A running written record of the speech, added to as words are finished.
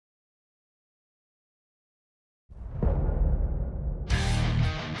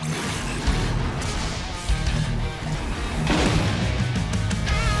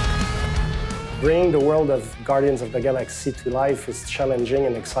Bringing the world of Guardians of the Galaxy to life is challenging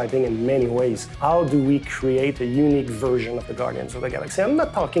and exciting in many ways. How do we create a unique version of the Guardians of the Galaxy? I'm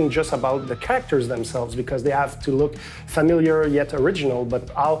not talking just about the characters themselves, because they have to look familiar yet original, but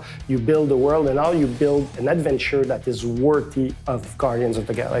how you build the world and how you build an adventure that is worthy of Guardians of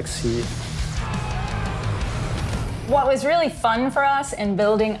the Galaxy. What was really fun for us in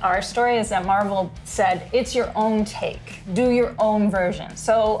building our story is that Marvel said, it's your own take, do your own version.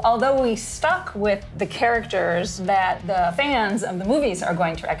 So although we stuck with the characters that the fans of the movies are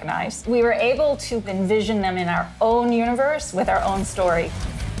going to recognize, we were able to envision them in our own universe with our own story.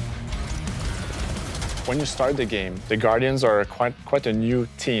 When you start the game, the Guardians are quite a new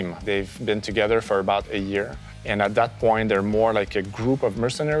team. They've been together for about a year. And at that point, they're more like a group of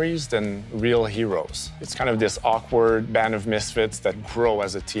mercenaries than real heroes. It's kind of this awkward band of misfits that grow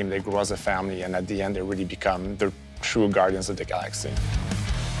as a team, they grow as a family, and at the end, they really become the true Guardians of the Galaxy.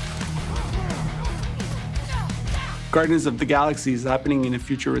 Guardians of the Galaxy is happening in a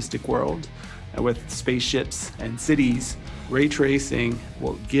futuristic world with spaceships and cities. Ray tracing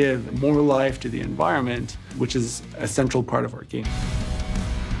will give more life to the environment, which is a central part of our game.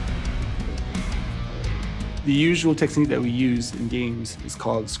 The usual technique that we use in games is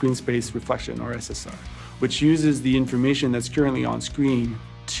called screen space reflection, or SSR, which uses the information that's currently on screen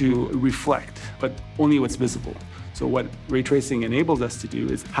to reflect, but only what's visible. So what ray tracing enables us to do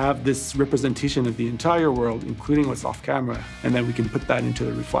is have this representation of the entire world, including what's off camera, and then we can put that into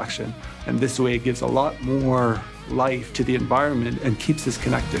the reflection. And this way it gives a lot more life to the environment and keeps us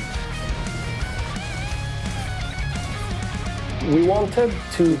connected. We wanted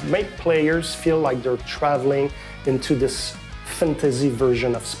to make players feel like they're traveling into this fantasy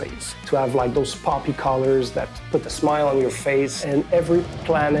version of space, to have like those poppy colors that put a smile on your face. And every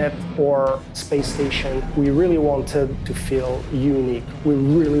planet or space station, we really wanted to feel unique. We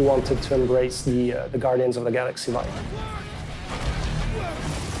really wanted to embrace the Guardians of the Galaxy vibe.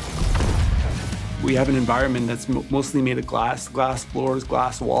 We have an environment that's mostly made of glass floors,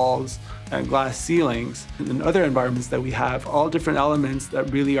 glass walls, and glass ceilings. And in other environments that we have, all different elements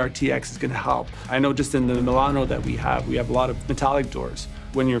that really RTX is going to help. I know just in the Milano that we have a lot of metallic doors.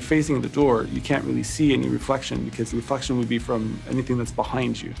 When you're facing the door, you can't really see any reflection because the reflection would be from anything that's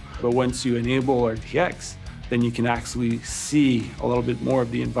behind you. But once you enable RTX, then you can actually see a little bit more of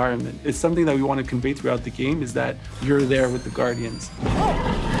the environment. It's something that we want to convey throughout the game, is that you're there with the Guardians.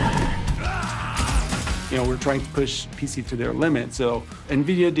 You know, we're trying to push PC to their limit, so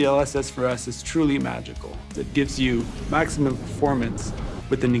NVIDIA DLSS for us is truly magical. It gives you maximum performance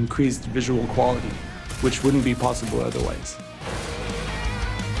with an increased visual quality, which wouldn't be possible otherwise.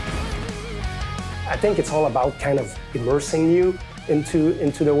 I think it's all about kind of immersing you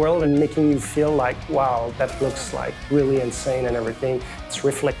into the world and making you feel like, wow, that looks like really insane and everything. It's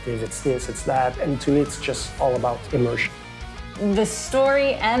reflective, it's this, it's that, and to me it's just all about immersion. The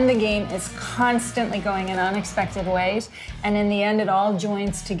story and the game is constantly going in unexpected ways, and in the end it all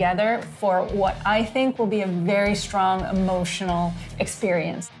joins together for what I think will be a very strong emotional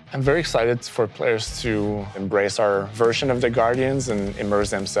experience. I'm very excited for players to embrace our version of the Guardians and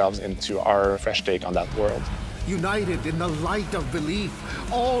immerse themselves into our fresh take on that world. United in the light of belief,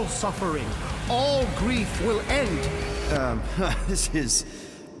 all suffering, all grief will end. This is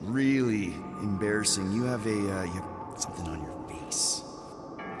really embarrassing. You have something on your face.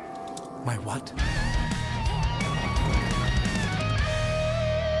 My what?